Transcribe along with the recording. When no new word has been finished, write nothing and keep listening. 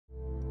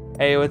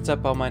Hey, what's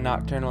up all my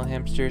Nocturnal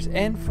Hamsters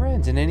and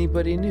friends and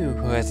anybody new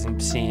who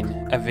hasn't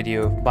seen a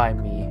video by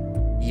me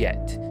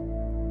yet.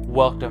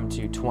 Welcome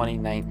to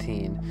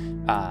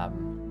 2019. I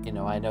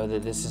know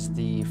that this is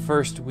the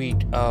first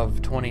week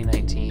of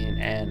 2019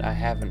 and I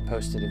haven't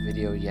posted a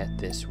video yet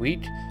this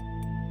week.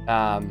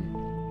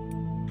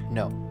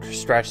 No,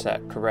 scratch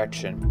that,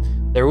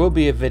 correction. There will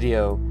be a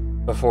video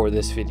before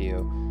this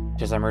video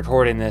because I'm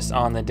recording this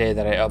on the day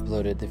that I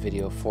uploaded the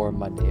video for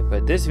Monday,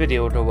 but this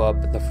video will go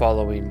up the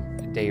following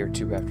day or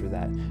two after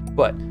that.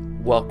 But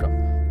welcome.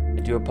 I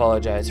do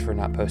apologize for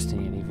not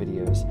posting any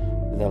videos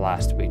the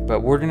last week, but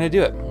we're gonna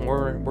do it.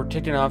 We're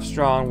kicking off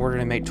strong. We're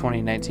gonna make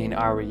 2019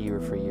 our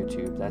year for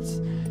YouTube.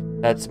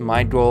 That's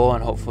my goal,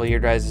 and hopefully your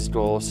guys'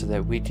 goal, so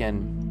that we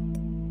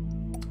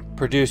can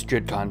produce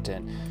good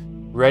content,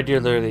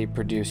 regularly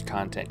produce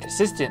content,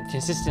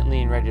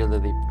 consistently and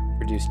regularly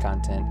produce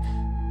content,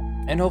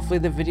 and hopefully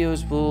the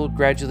videos will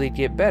gradually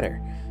get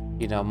better.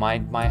 You know,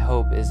 my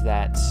hope is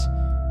that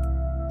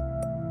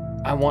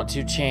I want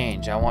to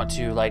change. I want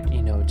to, like,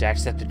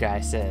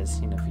 Jacksepticeye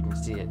says, if you can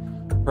see it,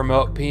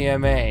 promote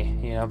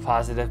PMA,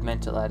 positive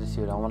mental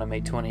attitude. I want to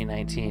make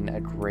 2019 a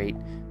great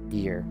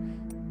year.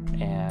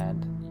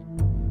 And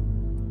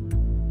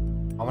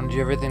I want to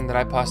do everything that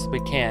I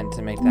possibly can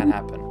to make that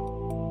happen.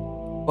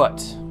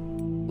 But,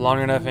 long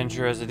enough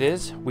intro as it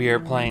is, we are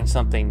playing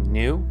something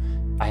new.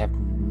 I have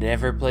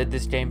never played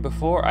this game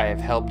before. I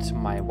have helped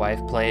my wife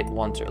play it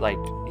once, or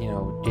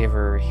gave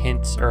her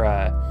hints or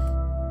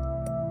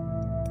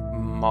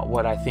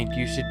what I think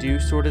you should do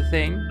sort of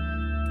thing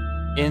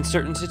in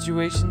certain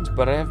situations,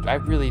 but I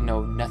really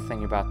know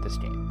nothing about this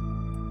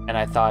game, and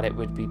I thought it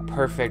would be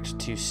perfect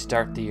to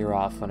start the year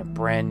off on a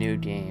brand new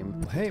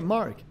game. Hey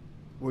Mark,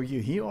 were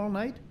you here all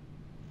night?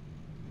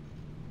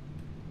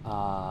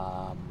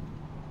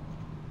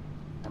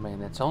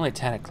 It's only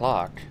 10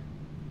 o'clock.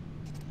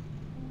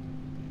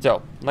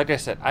 So, like I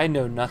said, I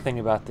know nothing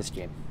about this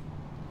game.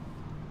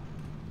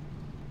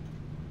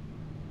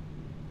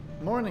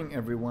 Morning,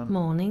 everyone.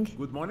 Morning.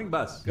 Good morning,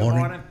 boss. Good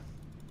morning.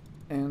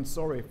 And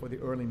sorry for the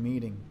early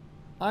meeting.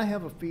 I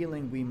have a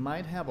feeling we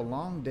might have a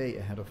long day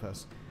ahead of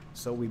us,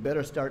 so we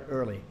better start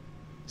early.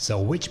 So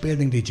which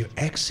building did you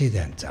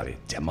accidentally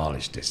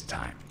demolish this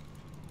time?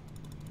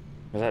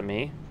 Was that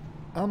me?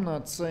 I'm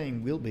not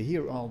saying we'll be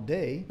here all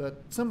day,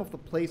 but some of the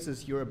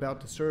places you're about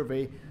to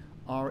survey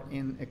are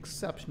in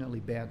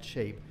exceptionally bad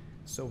shape,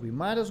 so we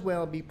might as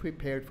well be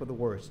prepared for the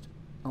worst.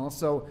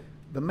 Also,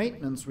 the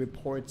maintenance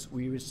reports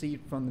we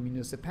received from the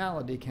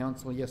municipality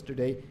council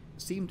yesterday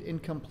seemed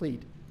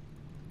incomplete.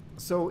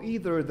 So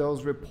either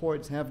those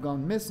reports have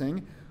gone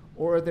missing,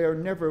 or there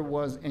never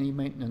was any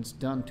maintenance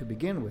done to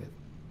begin with.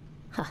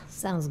 Ha,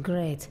 sounds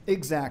great.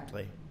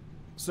 Exactly.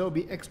 So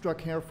be extra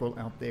careful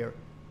out there.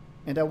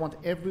 And I want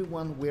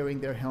everyone wearing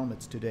their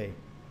helmets today.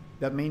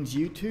 That means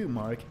you too,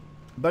 Mark.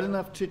 But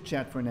enough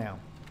chit-chat for now.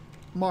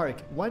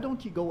 Mark, why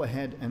don't you go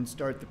ahead and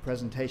start the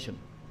presentation?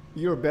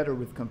 You're better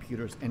with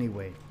computers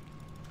anyway.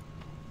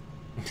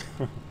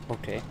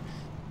 Okay.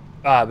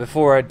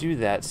 Before I do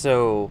that,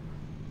 so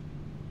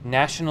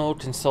National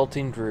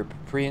Consulting Group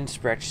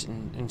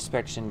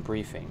Pre-Inspection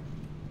Briefing.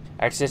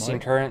 Accessing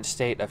Mike? current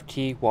state of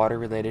key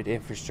water-related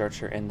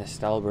infrastructure in the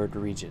Stalberg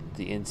region,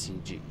 the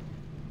NCG.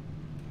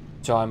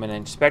 So I'm an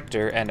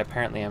inspector, and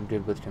apparently I'm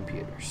good with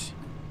computers.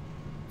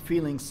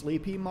 Feeling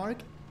sleepy, Mark?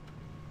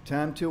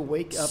 Time to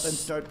wake up and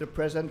start the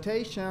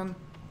presentation.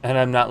 And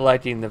I'm not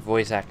liking the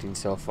voice acting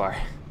so far.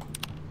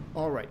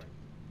 Alright,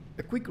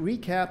 a quick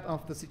recap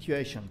of the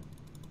situation.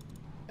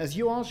 As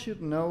you all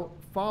should know,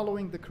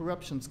 following the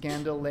corruption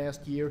scandal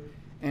last year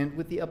and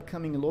with the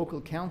upcoming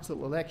local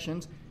council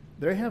elections,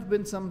 there have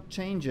been some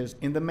changes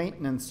in the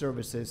maintenance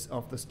services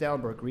of the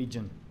Stalberg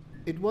region.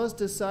 It was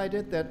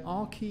decided that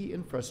all key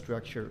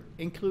infrastructure,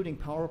 including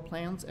power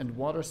plants and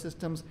water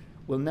systems,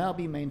 will now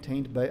be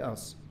maintained by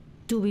us.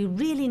 Do we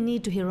really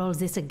need to hear all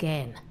this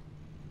again?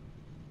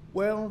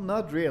 Well,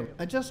 not real.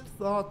 I just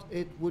thought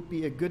it would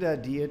be a good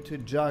idea to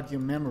jog your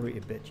memory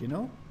a bit,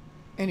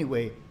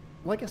 Anyway,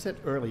 like I said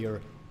earlier,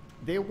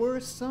 there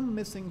were some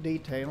missing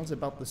details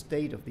about the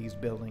state of these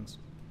buildings.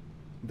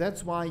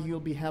 That's why you'll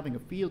be having a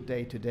field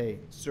day today,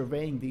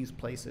 surveying these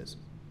places.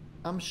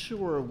 I'm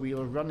sure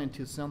we'll run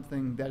into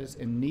something that is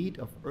in need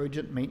of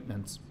urgent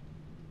maintenance.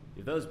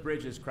 If those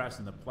bridges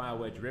crossing the Plow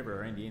Wedge River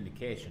are any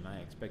indication,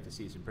 I expect to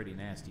see some pretty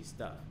nasty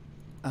stuff.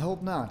 I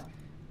hope not.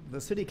 The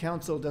city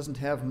council doesn't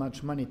have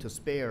much money to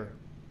spare.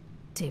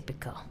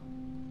 Typical.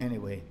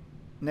 Anyway,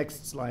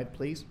 next slide,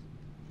 please.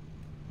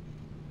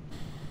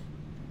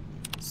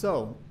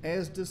 So,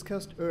 as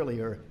discussed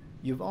earlier,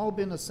 you've all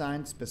been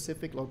assigned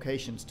specific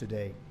locations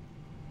today.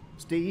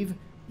 Steve,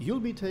 you'll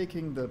be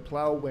taking the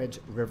Plow Wedge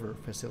River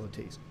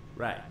facilities.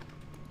 Right.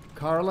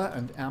 Carla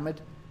and Amit,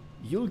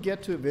 you'll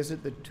get to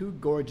visit the Two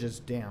Gorges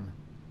Dam.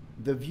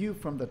 The view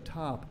from the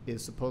top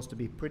is supposed to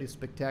be pretty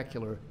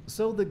spectacular,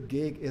 so the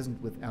gig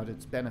isn't without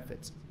its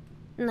benefits.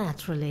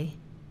 Naturally.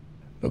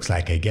 Looks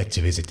like I get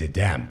to visit the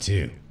dam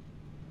too.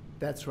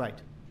 That's right.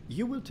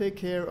 You will take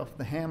care of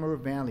the Hammer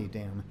Valley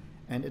Dam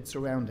and its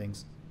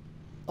surroundings.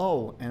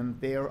 Oh, and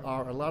there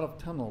are a lot of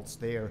tunnels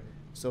there,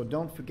 so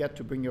don't forget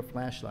to bring your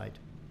flashlight.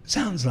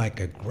 Sounds like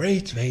a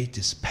great way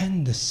to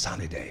spend a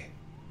sunny day.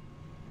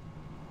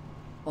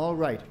 All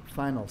right,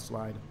 final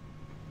slide.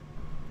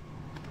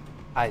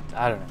 I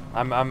don't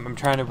know. I'm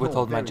trying to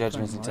withhold my very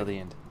judgments fun, until Mark. the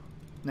end.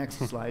 Next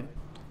slide.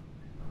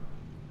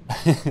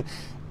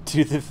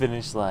 To the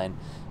finish line.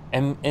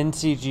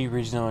 NCG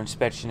Regional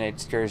Inspection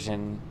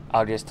Excursion,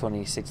 August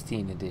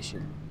 2016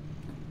 edition.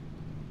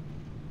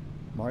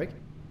 Mark?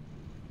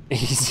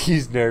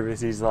 He's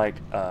nervous. He's like,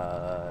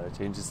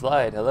 change the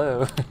slide.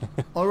 Hello.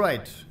 All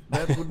right,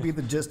 that would be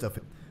the gist of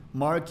it.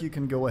 Mark, you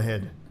can go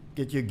ahead.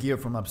 Get your gear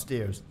from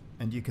upstairs,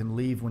 and you can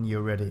leave when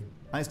you're ready.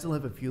 I still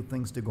have a few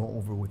things to go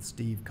over with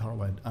Steve,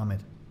 Carla, and Amit.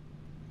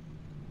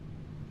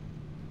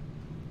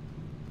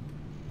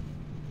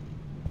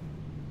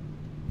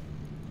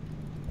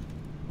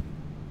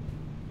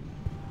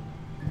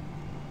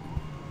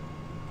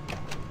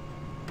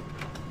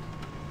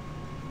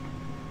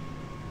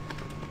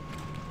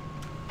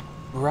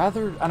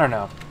 Rather, I don't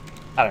know,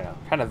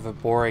 kind of a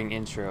boring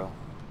intro.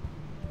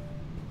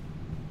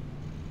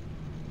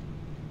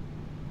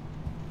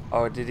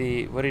 Oh, what did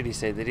he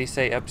say? Did he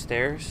say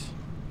upstairs?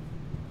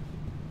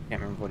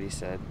 Can't remember what he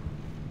said.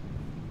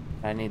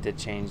 I need to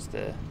change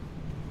the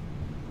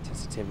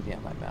sensitivity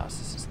on my mouse.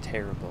 This is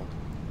terrible.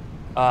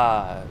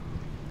 Yeah,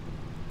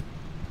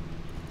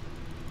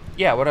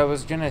 what I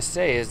was gonna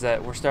say is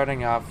that we're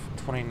starting off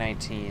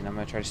 2019. I'm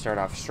gonna try to start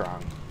off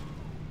strong.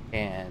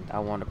 And I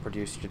want to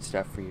produce good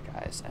stuff for you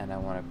guys, and I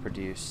want to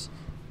produce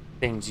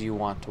things you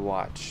want to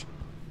watch,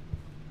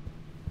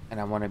 and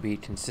I want to be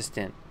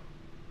consistent.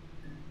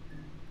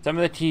 Some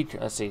of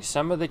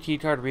the key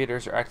card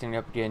readers are acting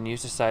up again.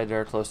 Use the side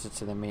door closest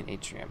to the main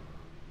atrium.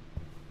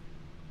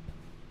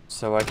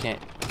 So I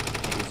can't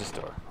use this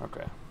door.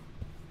 Okay.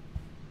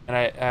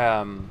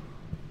 And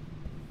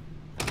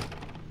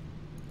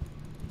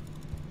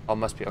oh,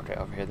 must be okay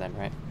over here then,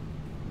 right?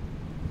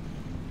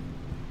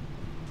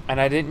 And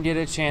I didn't get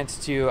a chance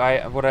to,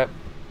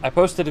 I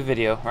posted a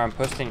video, or I'm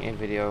posting a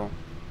video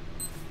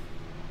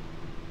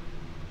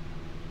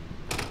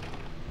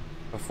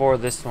before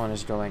this one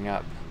is going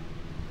up,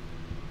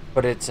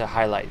 but it's a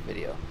highlight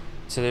video.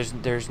 So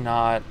there's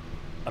not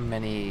a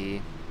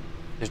many,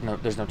 there's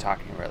no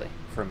talking really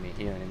from me,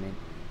 you know what I mean?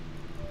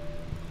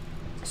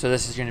 So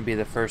this is going to be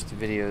the first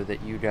video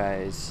that you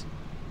guys,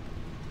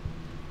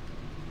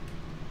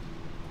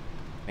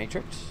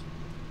 Matrix?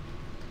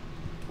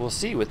 We'll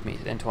see with me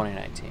in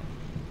 2019.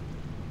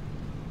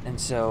 And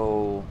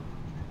so,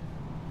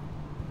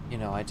 you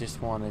know, I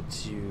just wanted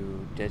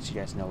to let you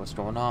guys know what's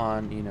going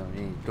on, you know,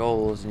 any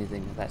goals,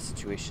 anything in that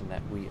situation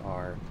that we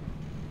are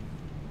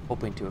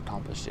hoping to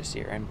accomplish this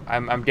year. And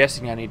I'm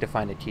guessing I need to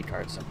find a key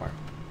card somewhere.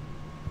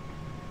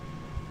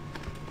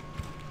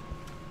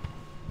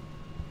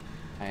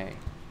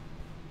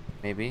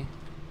 Maybe.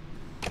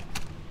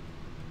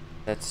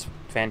 That's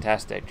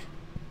fantastic.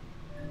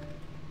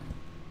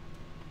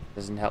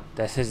 Doesn't help.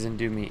 That doesn't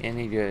do me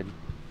any good.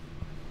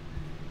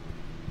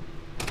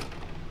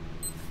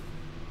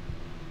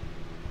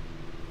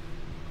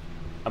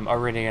 I'm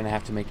already gonna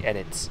have to make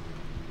edits.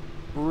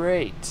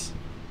 Great.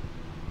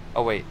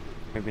 Oh wait,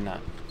 maybe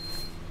not.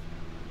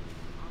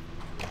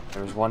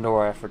 There was one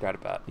door I forgot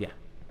about. Yeah.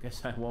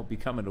 Guess I won't be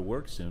coming to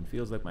work soon.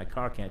 Feels like my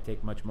car can't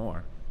take much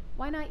more.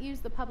 Why not use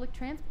the public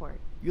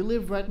transport? You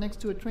live right next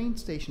to a train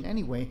station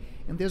anyway,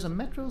 and there's a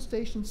metro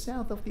station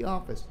south of the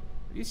office.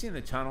 Have you seen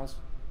the tunnels?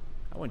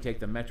 I wouldn't take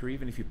the metro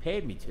even if you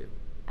paid me to.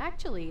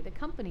 Actually, the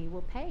company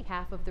will pay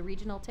half of the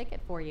regional ticket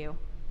for you.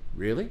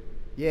 Really?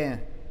 Yeah.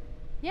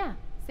 Yeah,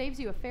 saves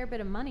you a fair bit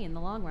of money in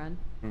the long run.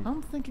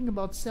 I'm thinking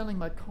about selling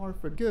my car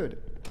for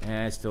good.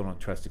 I still don't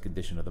trust the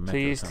condition of the metro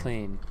Please tunnel.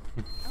 clean.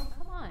 Oh,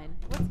 come on.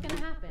 What's gonna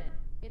happen?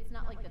 It's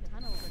not like the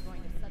tunnels are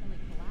going to suddenly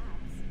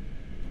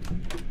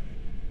collapse.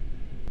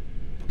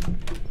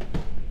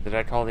 Did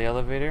I call the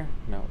elevator?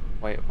 No.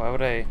 Wait, why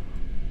would I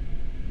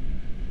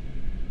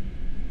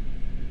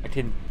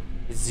can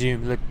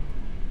zoom, look,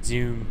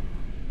 zoom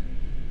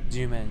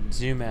in,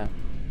 zoom out.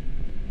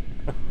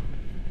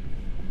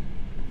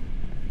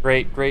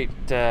 Great,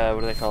 what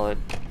do they call it?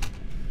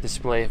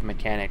 Display of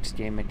mechanics,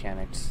 game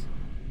mechanics.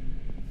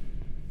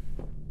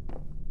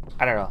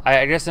 I don't know.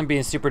 I guess I'm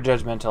being super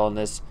judgmental on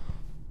this,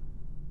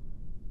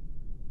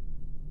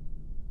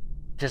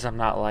 because I'm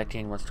not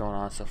liking what's going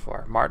on so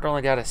far. Mark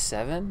only got a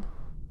 7?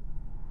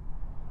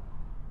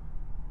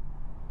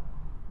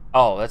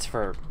 Oh, that's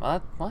for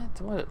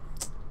what?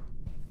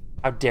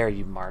 How dare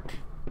you, Mark?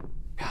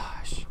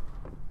 Gosh,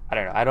 I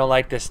don't know. I don't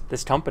like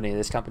this company.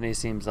 This company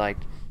seems like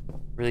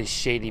really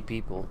shady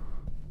people.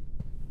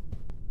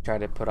 Try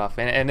to put off,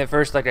 and at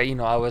first, like, you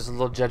know, I was a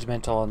little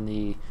judgmental on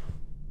the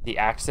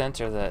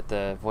accents or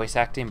the voice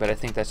acting, but I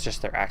think that's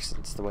just their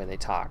accents, the way they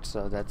talk.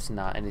 So that's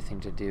not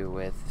anything to do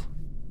with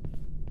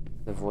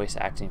the voice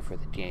acting for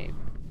the game,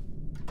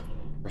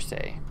 per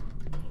se.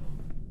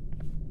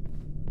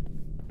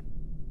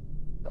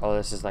 Oh,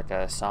 this is like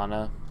a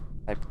sauna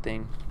type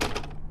thing.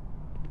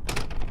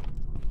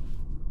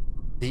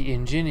 The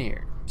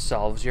engineer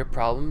solves your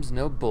problems,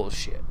 no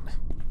bullshit.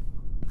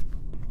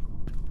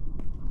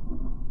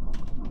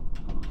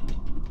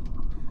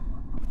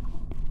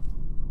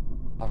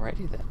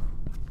 Alrighty then.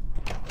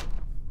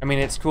 I mean,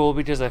 it's cool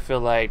because I feel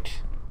like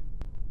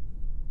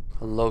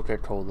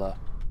Coca-Cola,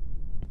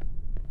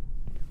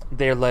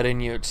 they're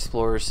letting you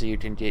explore so you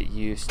can get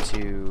used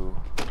to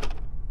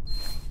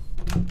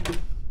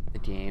the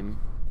game.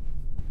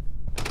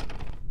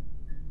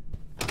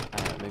 I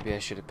don't know, maybe I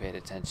should have paid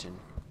attention.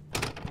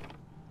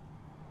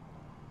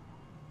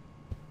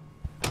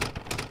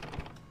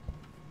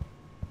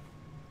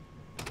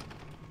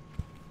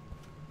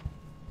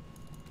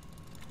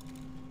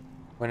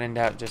 When in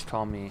doubt, just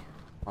call me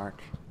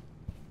Mark.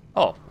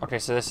 Oh, okay,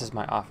 so this is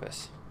my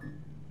office.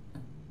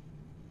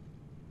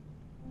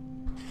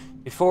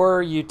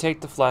 Before you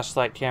take the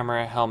flashlight,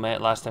 camera,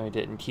 helmet, last time I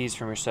didn't, keys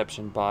from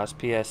reception, boss,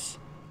 PS.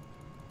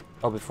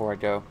 Oh, before I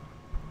go.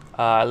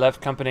 I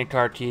left company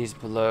car keys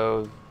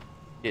below.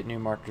 Get new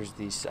markers,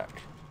 these suck.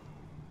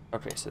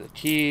 Okay, so the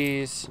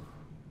keys.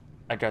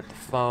 I got the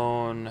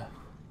phone.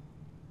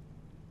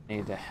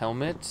 Need the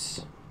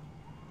helmet.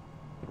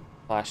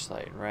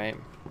 Flashlight, right?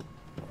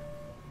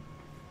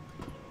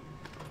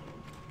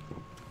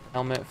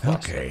 Helmet,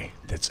 flashlight. Okay,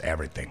 that's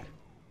everything.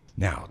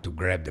 Now, to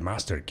grab the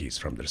master keys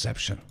from the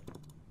reception.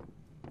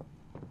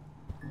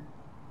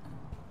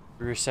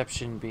 The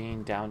reception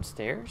being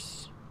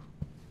downstairs?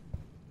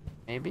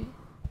 Maybe?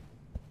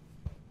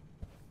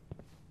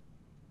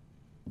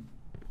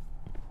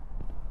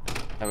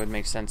 That would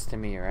make sense to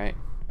me, right?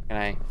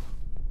 Can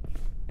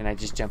I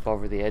just jump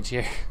over the edge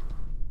here?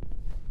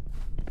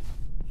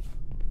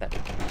 That.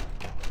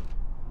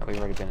 Oh, we've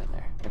already been in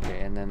there.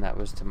 Okay, and then that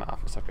was to my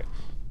office. Okay.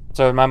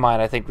 So in my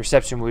mind, I think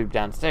reception would be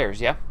downstairs,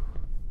 yeah?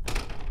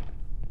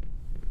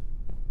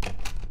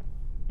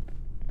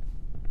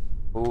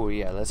 Oh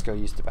yeah, let's go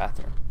use the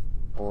bathroom.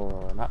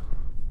 Or not.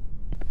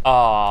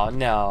 Oh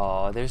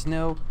no, there's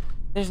no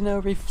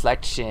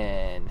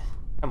reflection.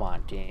 Come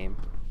on, game.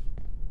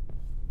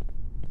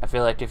 I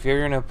feel like if you're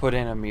gonna put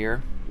in a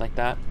mirror like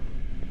that,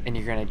 and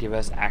you're gonna give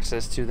us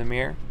access to the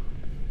mirror,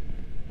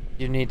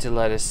 you need to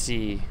let us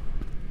see.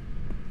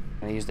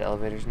 Can I use the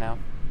elevators now?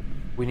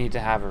 We need to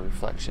have a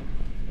reflection.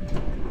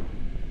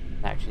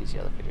 Actually, use the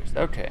elevators.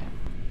 Okay.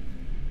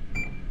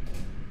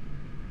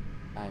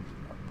 I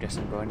guess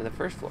I'm going to the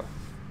first floor.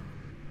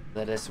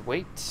 Let us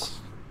wait.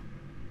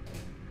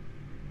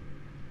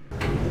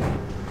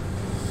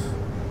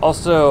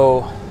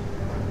 Also,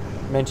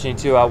 mentioning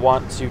too, I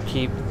want to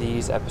keep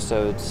these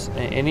episodes,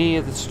 any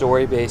of the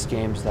story-based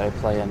games that I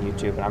play on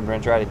YouTube, and I'm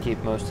going to try to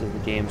keep most of the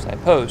games I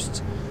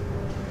post,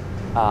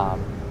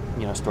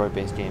 you know,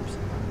 story-based games.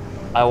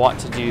 I want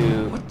to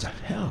do... What the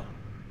hell?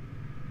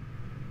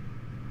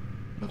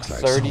 Looks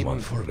like 30 someone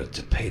forgot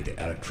to pay the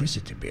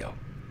electricity bill.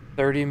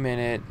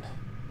 30-minute,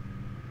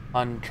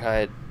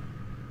 uncut,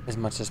 as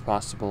much as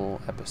possible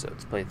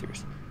episodes,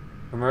 playthroughs.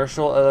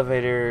 Commercial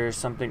elevators,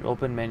 something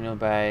open manual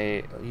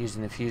by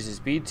using the fuses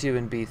B2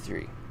 and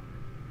B3.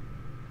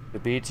 The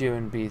B2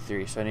 and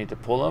B3, so I need to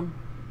pull them.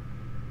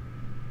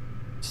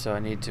 So I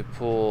need to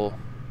pull,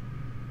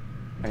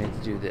 I need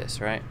to do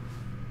this, right?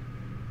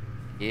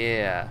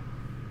 Yeah.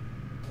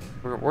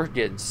 We're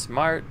getting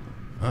smart.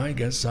 I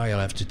guess I'll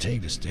have to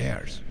take the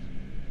stairs.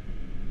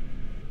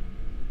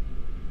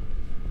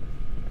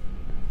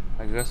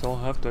 I guess I'll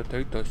have to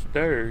take the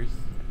stairs.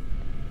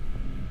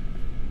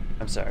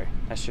 I'm sorry.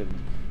 I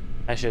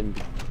shouldn't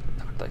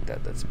talk like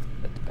that. That's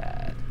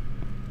bad.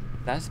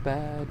 That's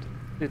bad.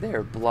 Dude, they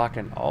are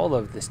blocking all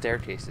of the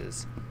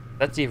staircases.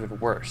 That's even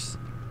worse.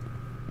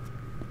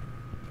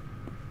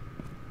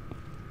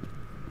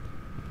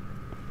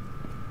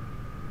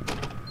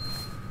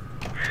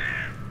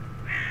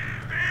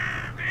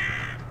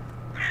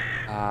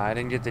 I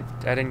didn't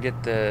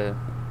get the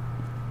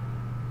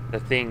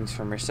things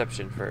from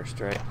reception first,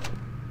 right?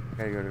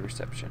 Gotta go to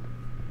reception.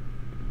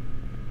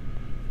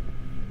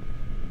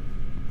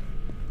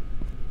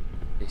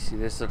 You see,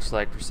 this looks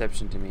like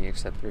reception to me,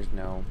 except there's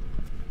no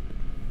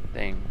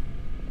thing.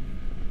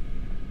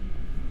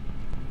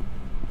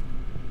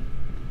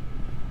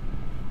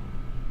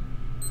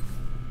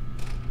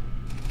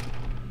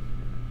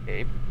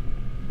 Okay.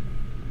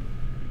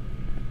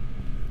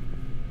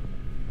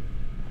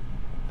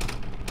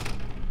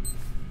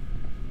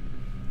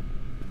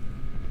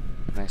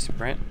 Can I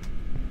sprint?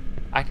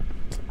 I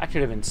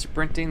could have been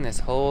sprinting this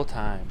whole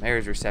time.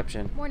 There's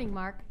reception. Morning,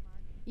 Mark.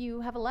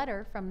 You have a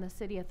letter from the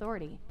city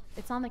authority.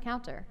 It's on the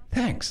counter.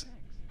 Thanks.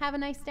 Have a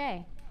nice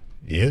day.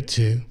 You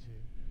too.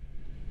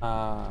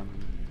 Thought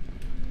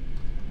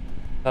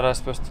I was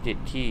supposed to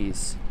get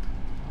keys.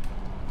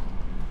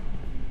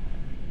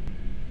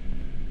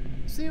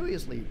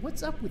 Seriously,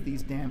 what's up with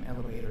these damn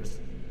elevators?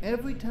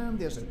 Every time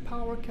there's a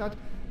power cut,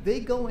 they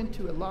go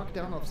into a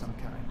lockdown of some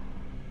kind.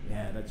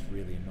 Yeah, that's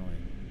really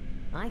annoying.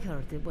 I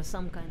heard it was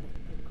some kind of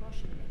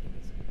precaution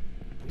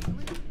mechanism.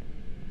 Really?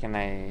 Can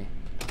I...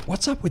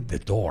 What's up with the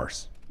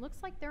doors?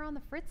 Looks like they're on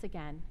the fritz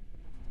again.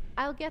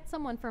 I'll get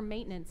someone from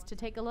maintenance to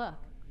take a look.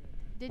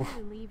 Didn't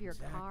you leave your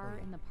car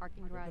in the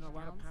parking garage been a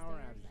lot of power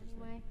downstairs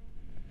outages anyway?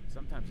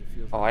 Sometimes it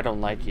feels Oh, I don't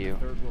like you.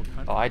 third world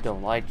country. Oh, I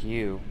don't like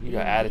you. You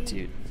got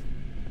attitude.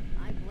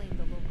 I blame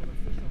the local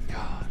officials.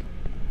 God.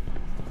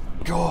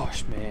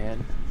 Gosh,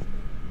 man.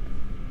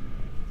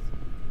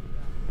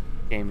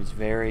 game is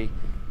very,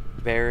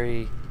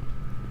 very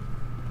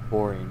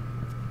boring.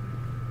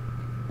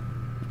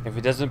 If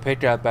it doesn't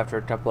pick up after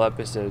a couple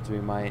episodes, we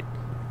might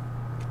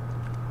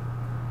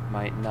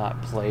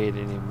not play it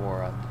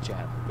anymore on the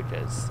channel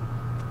because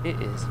it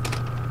is.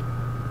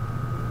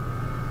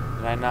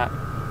 Did I not?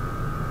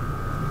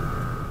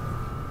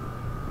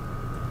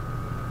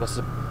 What's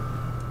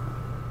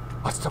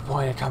the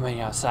point of coming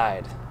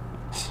outside?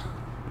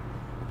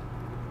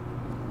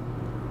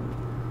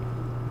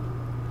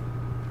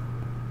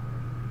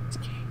 This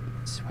game,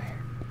 I swear.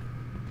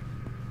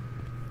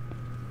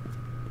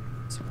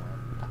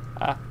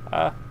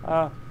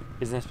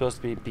 Isn't it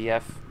supposed to be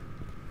BF?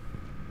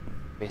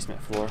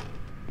 Basement floor.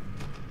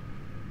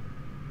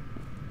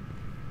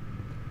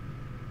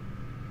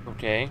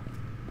 Okay.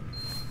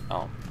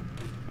 Oh.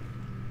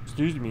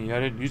 Excuse me, I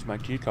didn't use my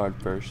key card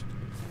first.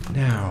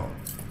 Now,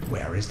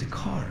 where is the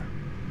car?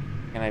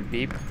 Can I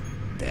beep?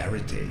 There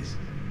it is.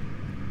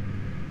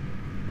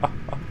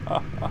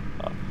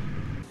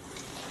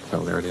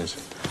 Oh, there it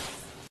is.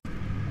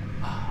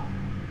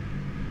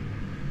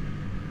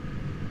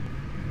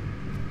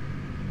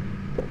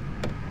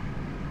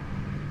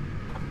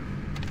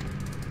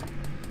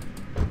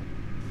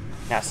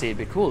 Now, see, it'd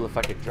be cool if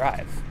I could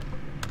drive.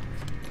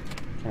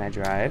 Can I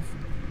drive?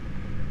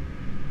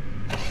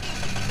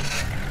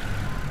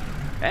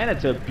 And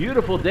it's a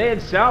beautiful day in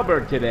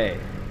Salzburg today,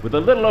 with a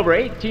little over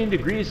 18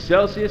 degrees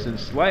Celsius and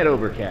slight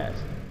overcast.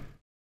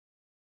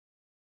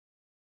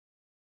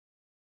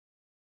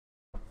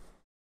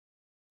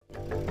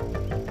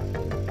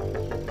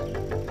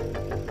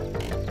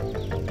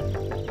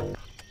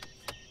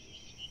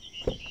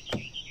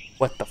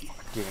 What the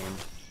fuck, game?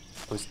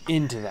 I was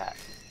into that.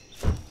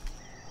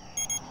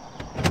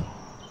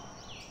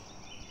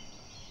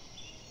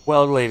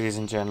 Well, ladies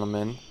and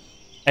gentlemen,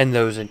 and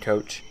those in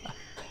coach,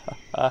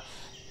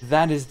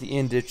 that is the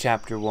end of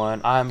chapter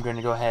 1. I'm going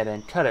to go ahead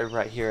and cut it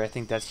right here. I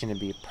think that's going to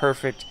be a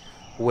perfect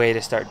way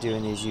to start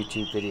doing these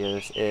YouTube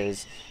videos.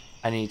 Is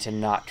I need to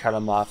not cut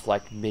them off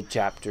like mid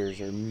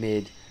chapters or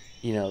mid,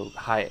 you know,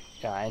 high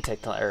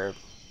or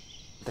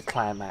the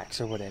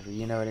climax or whatever.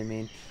 You know what I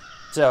mean?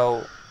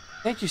 So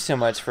thank you so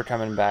much for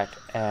coming back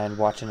and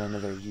watching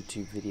another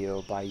YouTube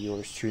video by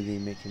yours truly,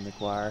 Mickey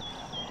McGuire.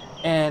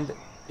 And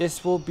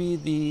this will be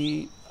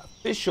the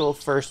official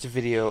first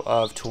video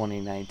of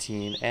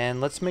 2019,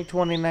 and let's make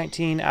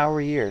 2019 our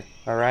year.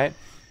 All right.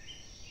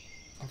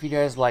 If you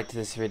guys liked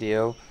this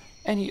video,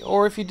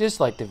 or if you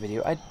disliked the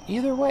video,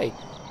 either way,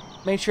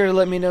 make sure to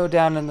let me know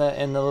down in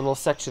the little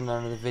section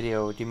under the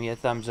video. Give me a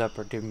thumbs up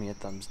or give me a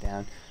thumbs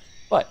down.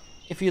 But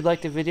if you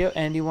liked the video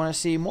and you want to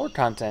see more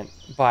content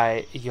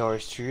by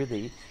yours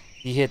truly,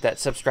 you hit that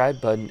subscribe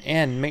button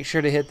and make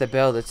sure to hit the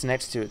bell that's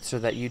next to it so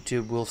that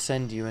YouTube will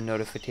send you a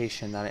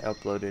notification that I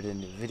uploaded a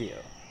new video.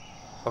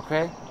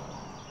 Okay?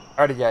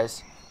 Alrighty,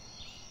 guys.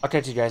 I'll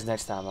catch you guys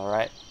next time,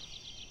 alright?